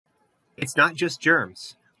It's not just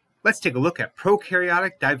germs. Let's take a look at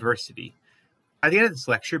prokaryotic diversity. At the end of this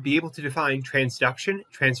lecture, be able to define transduction,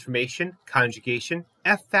 transformation, conjugation,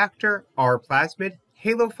 F factor, R plasmid,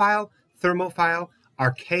 halophile, thermophile,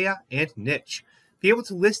 archaea, and niche. Be able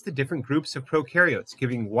to list the different groups of prokaryotes,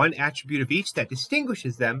 giving one attribute of each that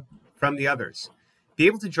distinguishes them from the others. Be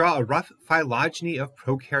able to draw a rough phylogeny of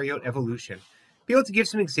prokaryote evolution. Be able to give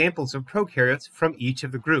some examples of prokaryotes from each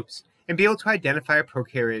of the groups, and be able to identify a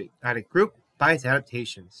prokaryotic group by its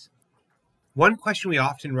adaptations. One question we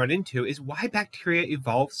often run into is why bacteria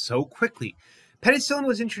evolved so quickly. Penicillin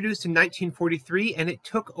was introduced in 1943, and it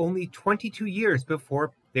took only 22 years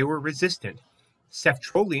before they were resistant.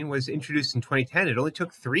 Ceftriaxone was introduced in 2010. It only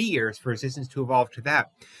took 3 years for resistance to evolve to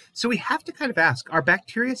that. So we have to kind of ask, are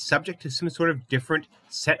bacteria subject to some sort of different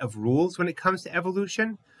set of rules when it comes to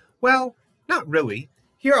evolution? Well, not really.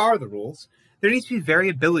 Here are the rules. There needs to be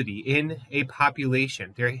variability in a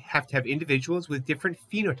population. They have to have individuals with different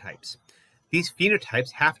phenotypes. These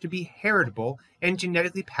phenotypes have to be heritable and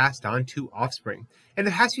genetically passed on to offspring. And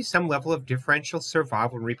there has to be some level of differential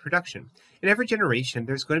survival and reproduction. In every generation,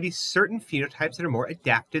 there's going to be certain phenotypes that are more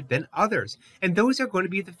adapted than others. And those are going to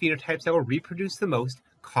be the phenotypes that will reproduce the most,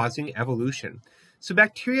 causing evolution. So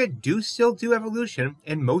bacteria do still do evolution,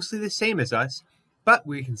 and mostly the same as us, but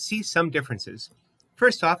we can see some differences.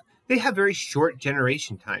 First off, they have very short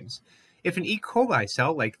generation times. If an E. coli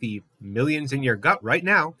cell, like the millions in your gut right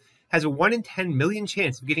now, has a 1 in 10 million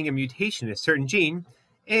chance of getting a mutation in a certain gene,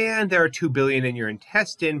 and there are 2 billion in your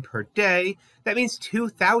intestine per day, that means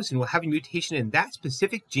 2,000 will have a mutation in that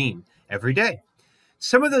specific gene every day.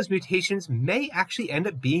 Some of those mutations may actually end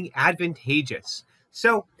up being advantageous.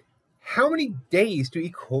 So, how many days do E.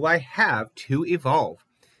 coli have to evolve?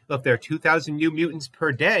 Well, if there are 2,000 new mutants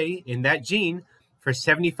per day in that gene for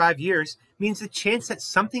 75 years, means the chance that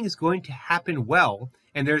something is going to happen well,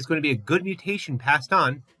 and there's going to be a good mutation passed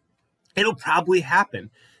on, it'll probably happen.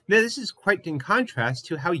 Now, this is quite in contrast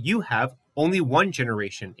to how you have only one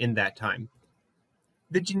generation in that time.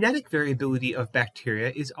 The genetic variability of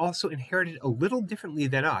bacteria is also inherited a little differently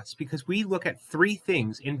than us because we look at 3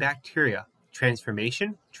 things in bacteria: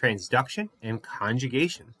 transformation, transduction, and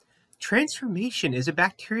conjugation. Transformation is a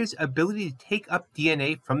bacteria's ability to take up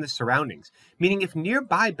DNA from the surroundings, meaning if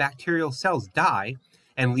nearby bacterial cells die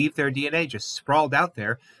and leave their DNA just sprawled out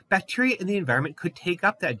there, bacteria in the environment could take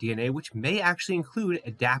up that DNA, which may actually include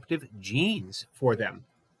adaptive genes for them.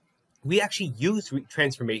 We actually use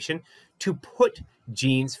transformation to put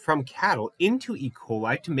genes from cattle into E.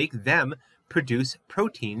 coli to make them produce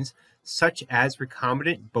proteins such as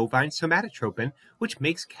recombinant bovine somatotropin, which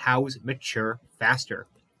makes cows mature faster.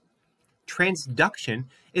 Transduction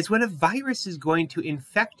is when a virus is going to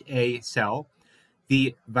infect a cell.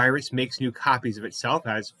 The virus makes new copies of itself,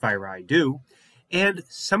 as viri do, and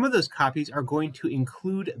some of those copies are going to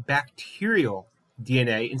include bacterial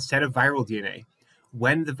DNA instead of viral DNA.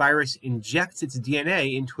 When the virus injects its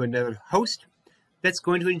DNA into another host, that's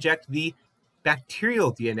going to inject the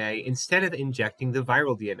bacterial DNA instead of injecting the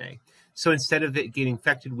viral DNA. So instead of it getting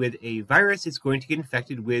infected with a virus, it's going to get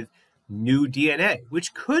infected with new DNA,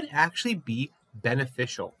 which could actually be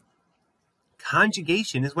beneficial.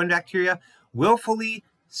 Conjugation is when bacteria willfully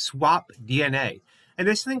swap DNA. And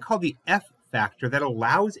there's something called the F factor that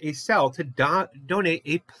allows a cell to donate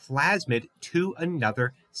a plasmid to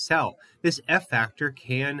another cell. This F factor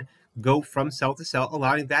can go from cell to cell,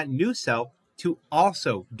 allowing that new cell to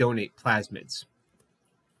also donate plasmids.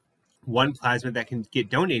 One plasmid that can get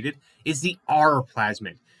donated is the R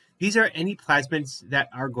plasmid. These are any plasmids that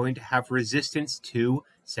are going to have resistance to,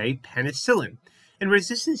 say, penicillin. And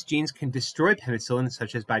resistance genes can destroy penicillin,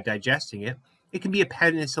 such as by digesting it. It can be a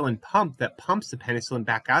penicillin pump that pumps the penicillin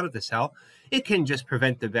back out of the cell. It can just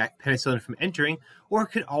prevent the penicillin from entering, or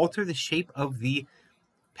it can alter the shape of the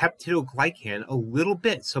peptidoglycan a little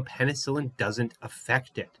bit so penicillin doesn't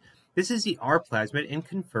affect it. This is the R plasmid and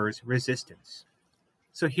confers resistance.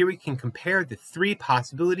 So here we can compare the 3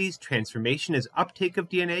 possibilities. Transformation is uptake of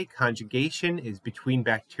DNA, conjugation is between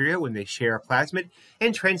bacteria when they share a plasmid,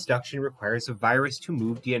 and transduction requires a virus to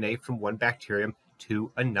move DNA from one bacterium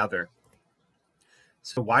to another.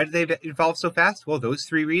 So why do they evolve so fast? Well, those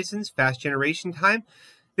 3 reasons: fast generation time,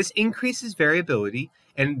 this increases variability,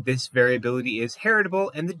 and this variability is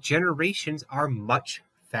heritable, and the generations are much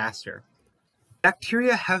faster.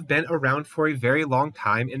 Bacteria have been around for a very long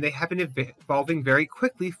time, and they have been evolving very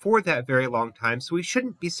quickly for that very long time, so we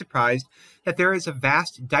shouldn't be surprised that there is a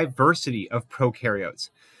vast diversity of prokaryotes.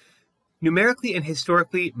 Numerically and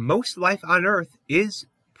historically, most life on Earth is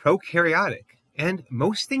prokaryotic, and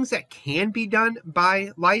most things that can be done by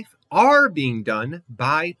life are being done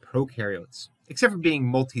by prokaryotes. except for being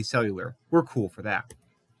multicellular. We're cool for that.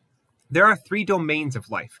 There are 3 domains of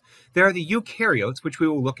life. There are the eukaryotes, which we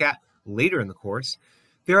will look at later in the course.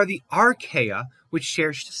 There are the archaea, which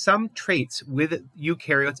share some traits with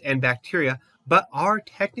eukaryotes and bacteria, but are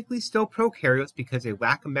technically still prokaryotes because they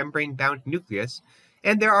lack a membrane-bound nucleus.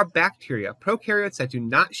 And there are bacteria, prokaryotes that do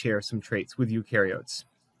not share some traits with eukaryotes.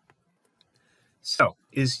 So,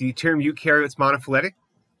 is the term eukaryotes monophyletic?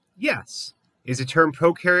 Yes. Is the term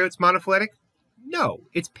prokaryotes monophyletic? No,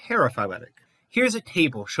 it's paraphyletic. Here's a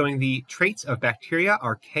table showing the traits of bacteria,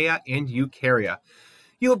 archaea, and eukarya.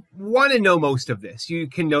 You'll want to know most of this. You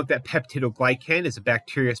can note that peptidoglycan is a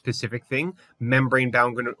bacteria-specific thing,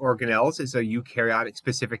 membrane-bound organelles is a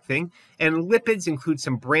eukaryotic-specific thing, and lipids include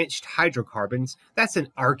some branched hydrocarbons. That's an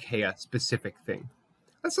archaea-specific thing.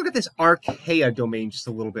 Let's look at this archaea domain just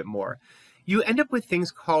a little bit more. You end up with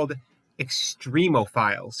things called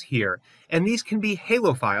extremophiles here, and these can be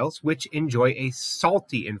halophiles, which enjoy a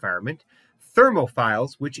salty environment,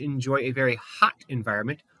 thermophiles, which enjoy a very hot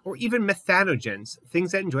environment, or even methanogens,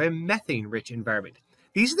 things that enjoy a methane-rich environment.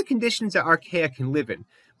 These are the conditions that archaea can live in,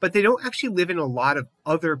 but they don't actually live in a lot of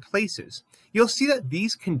other places. You'll see that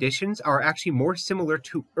these conditions are actually more similar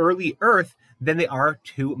to early Earth than they are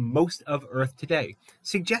to most of Earth today,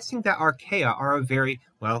 suggesting that archaea are a very,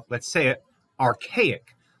 well, let's say it,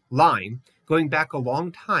 archaic line going back a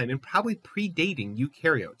long time and probably predating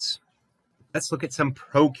eukaryotes. Let's look at some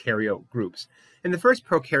prokaryote groups. And the first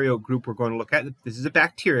prokaryote group we're going to look at, this is a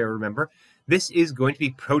bacteria, remember. This is going to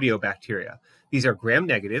be proteobacteria. These are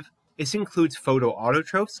gram-negative. This includes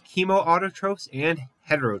photoautotrophs, chemoautotrophs, and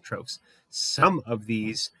heterotrophs. Some of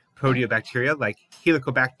these proteobacteria, like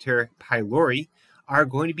Helicobacter pylori, are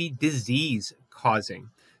going to be disease-causing.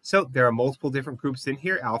 So there are multiple different groups in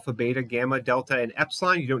here, alpha, beta, gamma, delta, and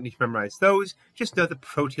epsilon. You don't need to memorize those. Just know the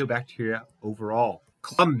proteobacteria overall.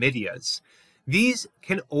 Chlamydias. These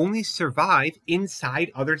can only survive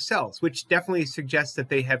inside other cells, which definitely suggests that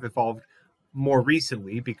they have evolved more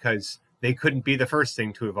recently because they couldn't be the first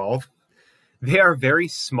thing to evolve. They are very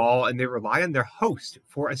small and they rely on their host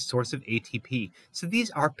for a source of ATP. So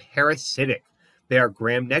these are parasitic. They are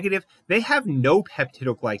gram-negative. They have no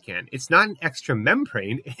peptidoglycan. It's not an extra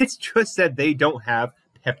membrane. It's just that they don't have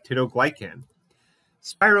peptidoglycan.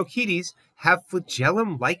 Spirochetes have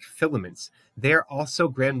flagellum-like filaments. They're also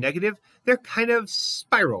gram-negative. They're kind of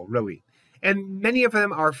spiral, really. And many of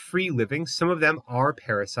them are free-living. Some of them are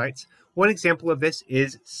parasites. One example of this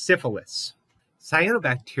is syphilis.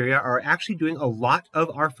 Cyanobacteria are actually doing a lot of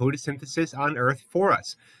our photosynthesis on Earth for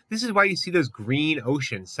us. This is why you see those green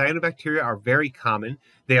oceans. Cyanobacteria are very common.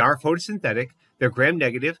 They are photosynthetic. They're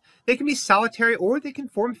gram-negative. They can be solitary or they can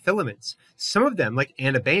form filaments. Some of them, like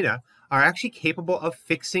Anabaena, are actually capable of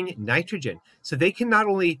fixing nitrogen. So they can not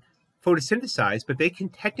only photosynthesize, but they can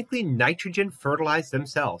technically nitrogen fertilize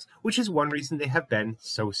themselves, which is one reason they have been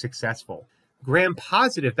so successful.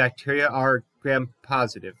 Gram-positive bacteria are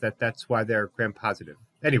gram-positive. That's why they're gram-positive.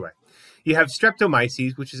 Anyway, you have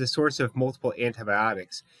streptomyces, which is a source of multiple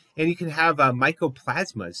antibiotics. And you can have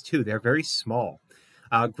mycoplasmas, too. They're very small.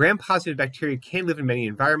 Gram-positive bacteria can live in many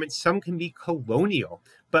environments. Some can be colonial,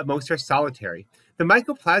 but most are solitary. The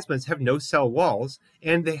mycoplasmas have no cell walls,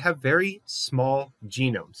 and they have very small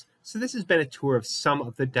genomes. So this has been a tour of some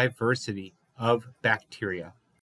of the diversity of bacteria.